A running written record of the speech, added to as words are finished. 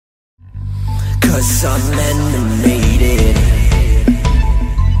'cause I'm animated.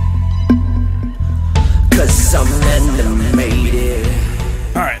 'Cause I'm animated.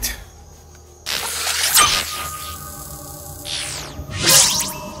 Alright.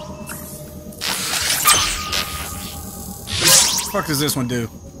 What the fuck does this one do?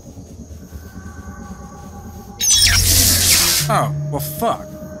 Oh, well fuck.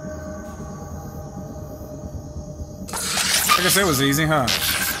 I guess that was easy, huh?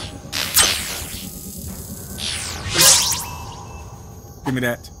 Give me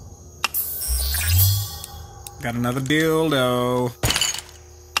that. Got another dildo.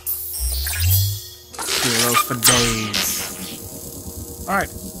 Dildos for days. Alright,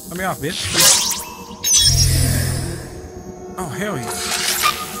 let me off, bitch. Oh, hell yeah.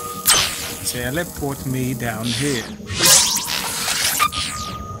 Teleport me down here.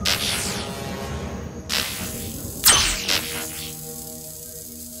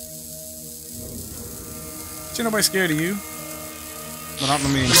 Ain't nobody scared of you. But I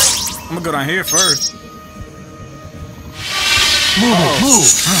mean, I'm gonna go down here first. Move.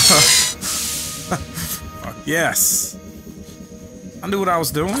 Fuck yes. I knew what I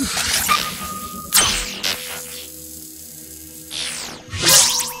was doing.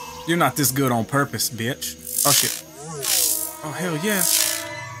 You're not this good on purpose, bitch. Oh shit. Oh hell yes.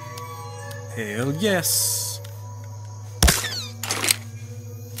 Hell yes.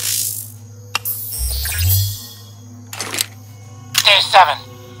 Day 7.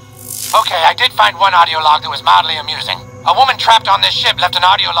 Okay, I did find one audio log that was mildly amusing. A woman trapped on this ship left an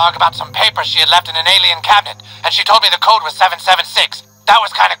audio log about some papers she had left in an alien cabinet, and she told me the code was 776. That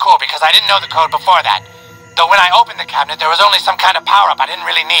was kind of cool because I didn't know the code before that. Though when I opened the cabinet, there was only some kind of power-up I didn't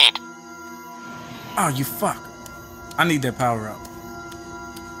really need. Oh, you fuck. I need that power-up.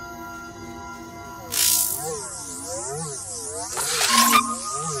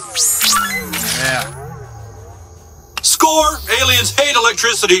 Yeah. Score! Aliens hate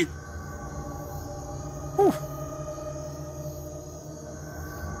electricity! Whew.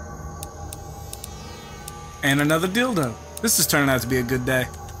 And another dildo. This is turning out to be a good day.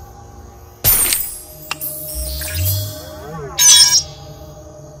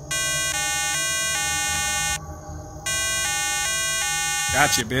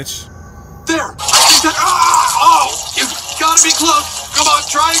 Gotcha, bitch. There! I think that. Oh! You gotta be close! Come on,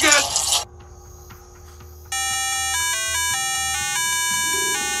 try again!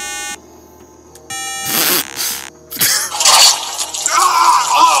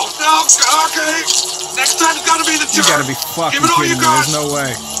 Okay. Next time it's gotta be the jerk. You gotta be fucking Give it all kidding you me. got. There's no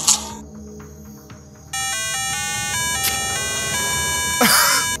way.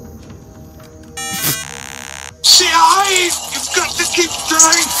 You've got to keep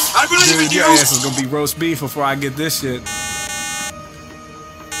trying. I believe in Dude, you. your ass is gonna be roast beef before I get this shit.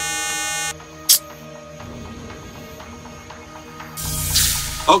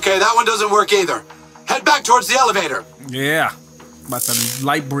 Okay, that one doesn't work either. Head back towards the elevator. Yeah. About to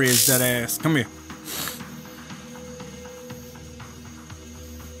light bridge that ass. Come here.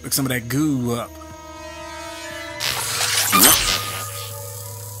 Look some of that goo up.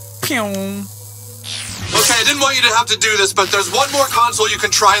 Pew. Okay, I didn't want you to have to do this, but there's one more console you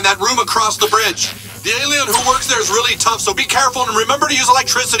can try in that room across the bridge. The alien who works there is really tough, so be careful and remember to use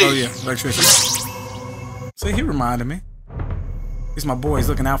electricity. Oh yeah, electricity. See, he reminded me. He's my boy. He's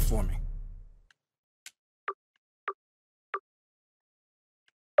looking out for me.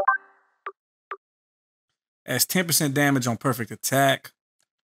 Adds 10% damage on perfect attack.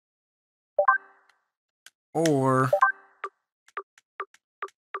 Or...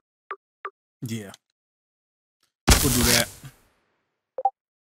 yeah. We'll do that.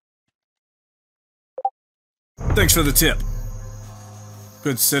 Thanks for the tip.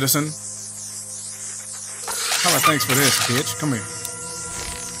 Good citizen. How about thanks for this, bitch? Come here.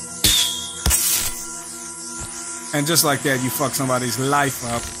 And just like that, you fuck somebody's life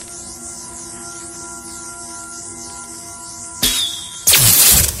up.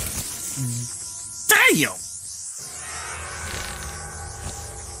 Damn!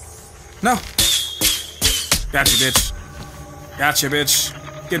 No. Gotcha, bitch. Gotcha, bitch.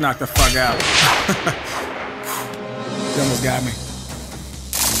 Get knocked the fuck out. He almost got me.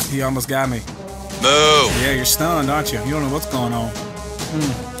 He almost got me. Move. Yeah, you're stunned, aren't you? You don't know what's going on.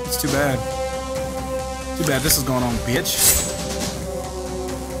 It's too bad. Too bad this is going on, bitch.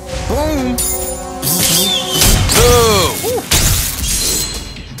 Boom! Move. Woo.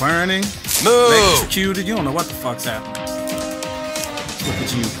 Burning. Move. Electrocuted. You don't know what the fuck's happening. Look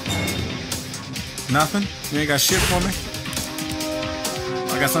at you. Nothing? You ain't got shit for me?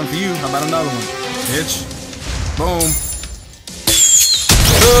 I got something for you. How about another one? Bitch. Boom.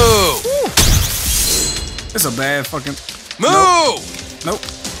 Move. Woo. It's a bad fucking... Move! Nope.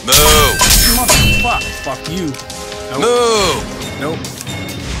 Move! Motherfuck. Fuck you. Nope. Move! Nope.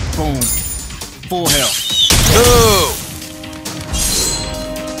 Boom. Full health. Move!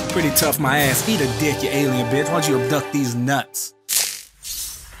 Pretty tough, my ass. Eat a dick, you alien bitch. Why don't you abduct these nuts?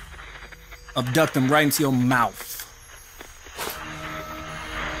 Abduct them right into your mouth.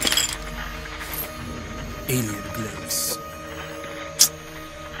 Alien gloves.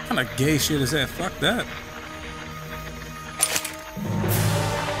 What kind of gay shit is that? Fuck that.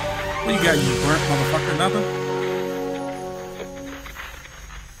 What you got, you burnt motherfucker? Nothing?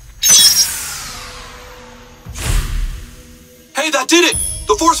 Hey, that did it!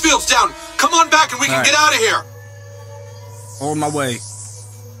 The force field's down! Come on back and we can get out of here! On my way.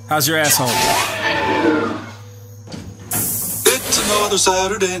 How's your asshole? It's another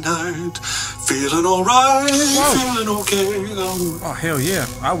Saturday night. Feeling alright, feeling okay. Oh, hell yeah.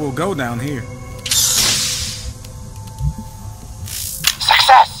 I will go down here.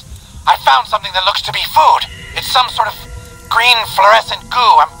 Success! I found something that looks to be food. It's some sort of green fluorescent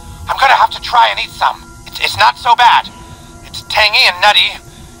goo. I'm gonna have to try and eat some. It's not so bad. It's tangy and nutty.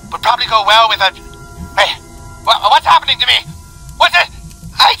 Would probably go well with a... Hey, what's happening to me? What's it?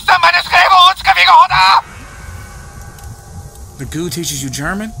 The goo teaches you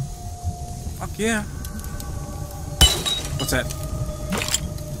German? Fuck yeah. What's that?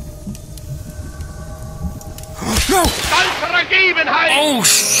 No! Oh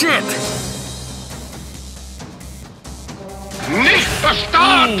shit!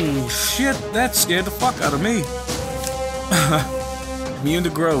 Oh shit, that scared the fuck out of me. Immune to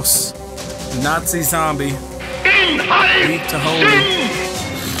gross. Nazi zombie. Weak to holy.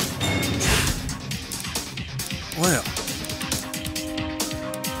 Well.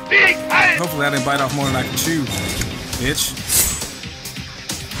 Hopefully I didn't bite off more than I can chew. Bitch.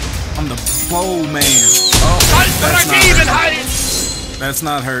 I'm the bow man. Oh, that's not hurting. That's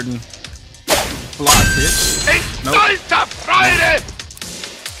not hurting. Block, bitch. Nope.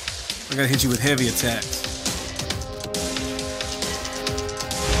 I gotta hit you with heavy attacks.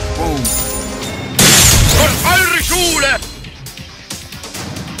 Boom.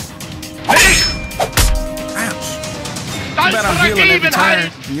 Ouch. Too bad I'm healing every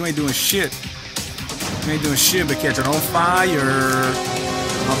time, and you ain't doing shit. You ain't doing shit but catching on fire.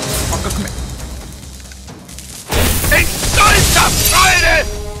 Motherfucker, come here.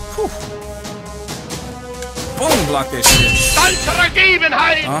 Whew. Boom, block that shit.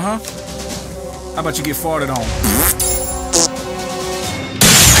 Uh-huh. How about you get farted on?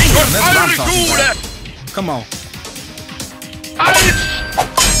 Damn, that's what I'm talking about. Come on.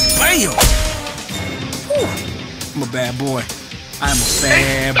 Bam! Whew. I'm a bad boy. I'm a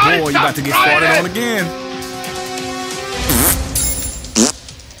bad boy. You about to get farted on again.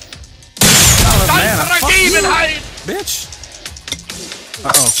 Oh, man, fuck you, bitch.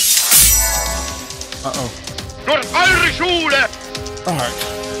 Uh-oh. Uh-oh. Alright.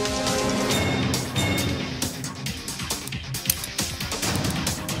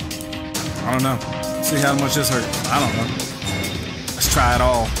 I don't know. See how much this hurt. I don't know. Let's try it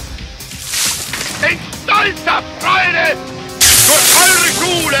all.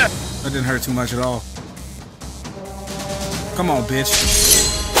 That didn't hurt too much at all. Come on, bitch.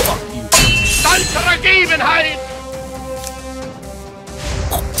 Fuck you.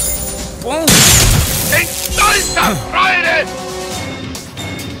 Boom.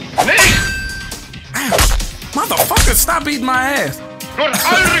 Ouch. Motherfucker, stop beating my ass.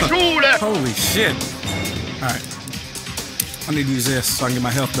 Holy shit. Alright. I need to use this so I can get my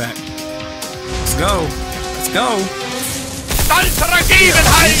health back. Let's go. Let's go.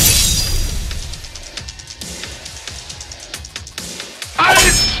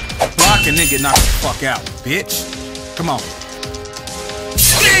 Block and then get knocked the fuck out, bitch. Come on.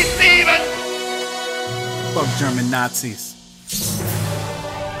 Fuck German Nazis.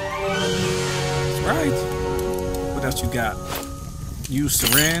 That's right. What else you got? Use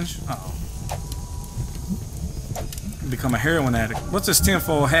syringe. Uh-oh. Become a heroin addict. What's this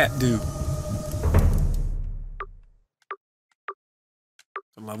tinfoil hat do?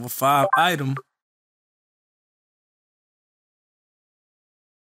 It's a level 5 item.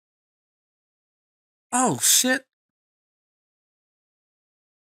 Oh shit.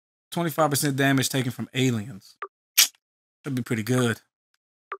 25% damage taken from aliens. That'd be pretty good.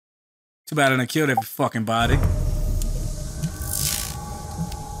 Too bad I didn't kill every fucking body.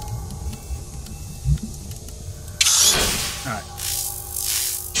 Alright.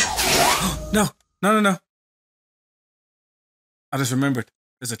 No. No. I just remembered.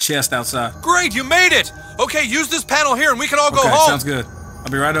 There's a chest outside. Great, you made it! Okay, use this panel here and we can all go home. Sounds good. I'll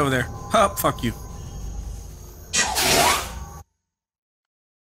be right over there. Oh, fuck you.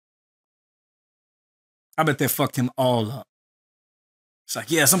 I bet they fucked him all up. It's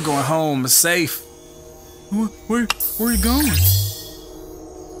like, yes, I'm going home. It's safe. Where are you going?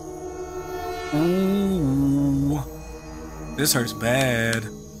 Ooh. This hurts bad.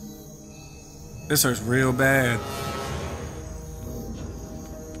 This hurts real bad.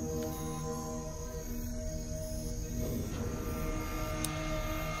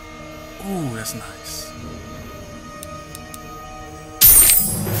 Ooh, that's nice.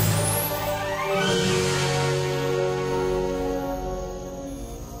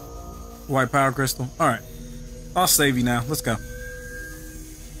 White power crystal. All right. I'll save you now. Let's go.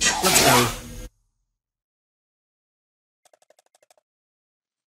 Let's go.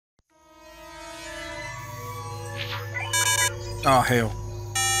 Oh, hell.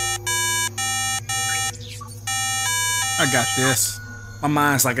 I got this. My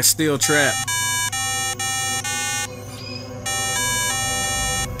mind's like a steel trap.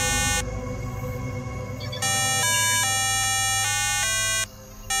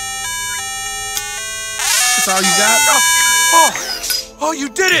 That's all you got? Oh, you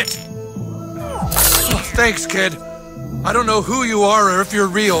did it! Oh, thanks, kid. I don't know who you are or if you're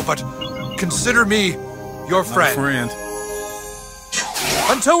real, but consider me your friend. My friend.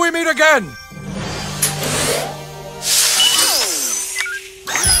 Until we meet again!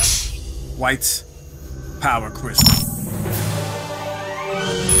 White's power crystal.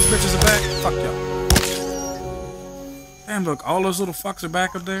 These bitches are back. Fuck y'all. Damn, look, all those little fucks are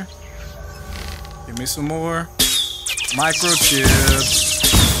back up there. Give me some more microchips.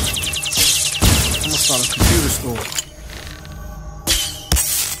 I'm gonna start a computer store.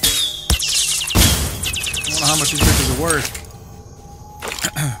 I don't know how much these bitches are worth.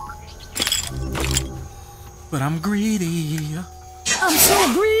 But I'm greedy. I'm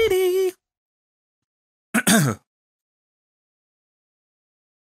so greedy.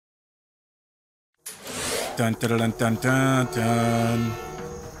 Dun dun dun dun dun dun.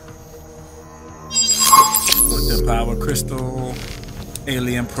 Put the power crystal,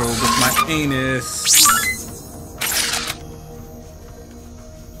 alien probe with my anus.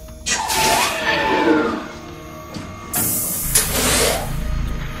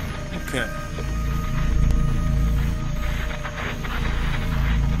 Okay.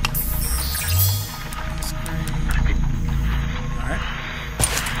 Alright.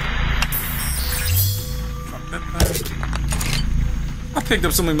 I picked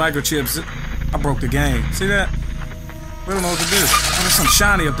up so many microchips. I broke the game. See that? We don't know what to do. Oh, there's some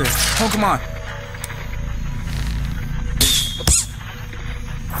shiny up there. Pokemon.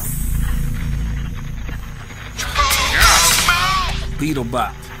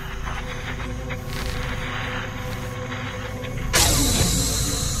 Beetlebot.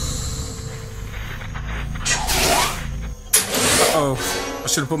 Uh-oh. I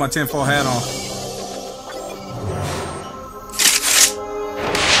should have put my tinfoil hat on.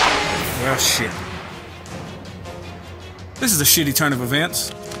 Well, shit. This is a shitty turn of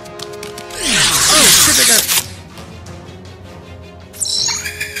events. Oh, shit, they got...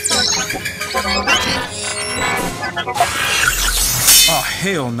 Oh,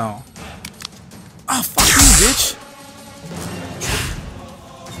 hell no. Oh, fuck you, bitch.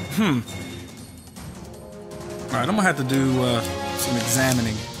 Alright, I'm gonna have to do some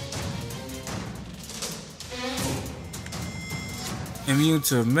examining. Immune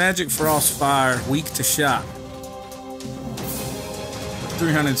to magic, frost, fire, weak to shock.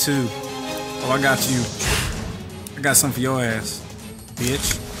 302. Oh, I got you. I got something for your ass,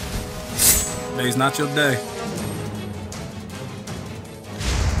 bitch. Today's not your day.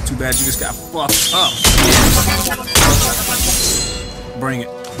 Too bad you just got fucked up. Bring it.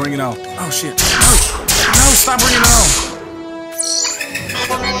 Bring it on. Oh, shit. No. No, stop bringing it on.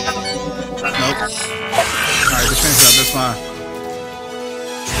 Nope. Alright, defense up. That's fine.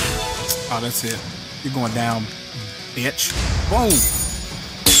 Oh, that's it. You're going down, bitch. Boom.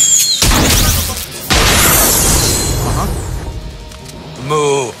 Uh-huh.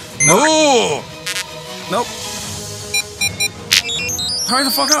 Move. Move. Nope. Hurry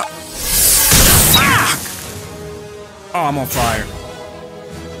the fuck up. Fuck. Oh, I'm on fire.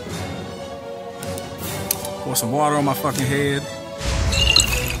 Pour some water on my fucking head.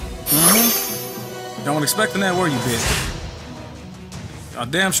 Don't expecting that, were you, bitch? I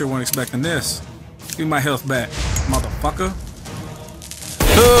damn sure weren't expecting this. Give me my health back, motherfucker.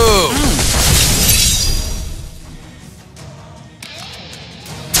 Move.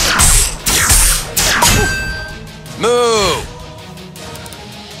 Move.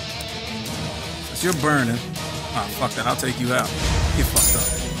 Since you're burning, ah, fuck that. I'll take you out. Get fucked up.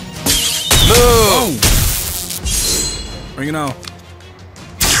 Move. Bring it on.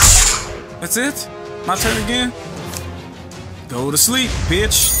 That's it? My turn again? Go to sleep,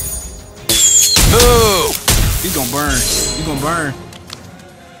 bitch. Move! You gonna burn. You gonna burn.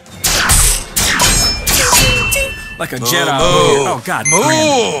 Like a Jedi. Oh, God.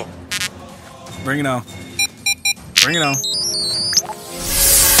 Move! Bring it on. Bring it on.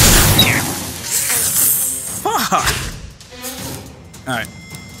 Fuck! Alright.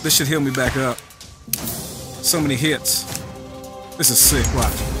 This should heal me back up. So many hits. This is sick.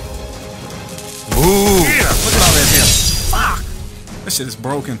 Watch. Move! Yeah, look at all that hit. Fuck! This shit is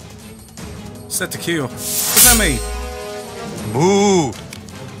broken. Set to kill. What's that mean? Move!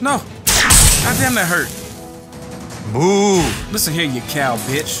 No. God damn, that hurt. Move! Listen here, you cow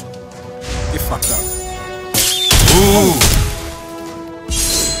bitch. Get fucked up. Move!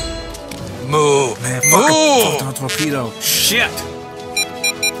 Move! Man, fuck Move! it. Torpedo. Shit!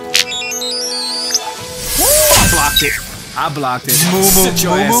 Woo! I blocked it. I blocked it. Sit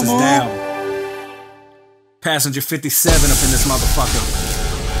your asses down. Passenger 57 up in this motherfucker.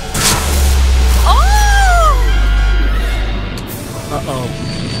 Uh-oh.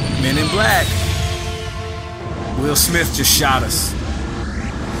 Men in Black. Will Smith just shot us.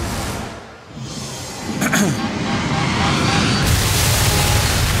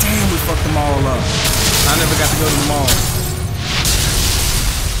 Damn, we fucked them all up. I never got to go to the mall.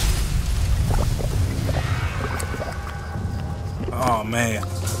 Oh, man.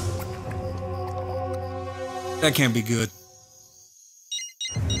 That can't be good.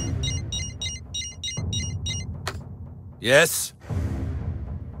 Yes?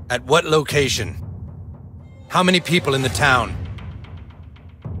 At what location? How many people in the town?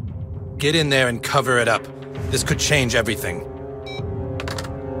 Get in there and cover it up. This could change everything.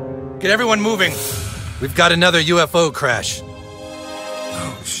 Get everyone moving. We've got another UFO crash.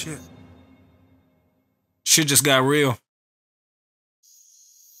 Oh, shit. Shit just got real.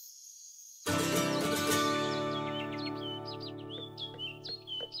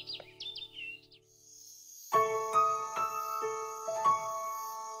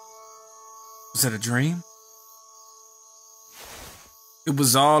 Was that a dream? It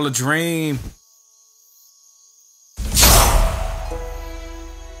was all a dream.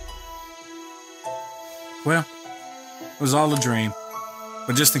 Well, it was all a dream.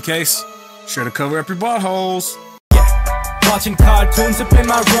 But just in case, sure to cover up your buttholes. Watching cartoons up in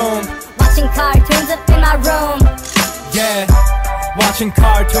my room. Watching cartoons up in my room. Yeah. Watching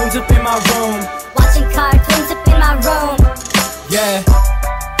cartoons up in my room. Watching cartoons up in my room. Yeah.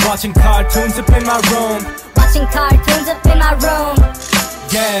 Watching cartoons up in my room. Watching cartoons up in my room.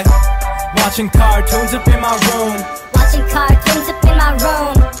 Yeah. Watching cartoons up in my room. Watching cartoons up in my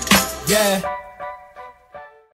room. Yeah.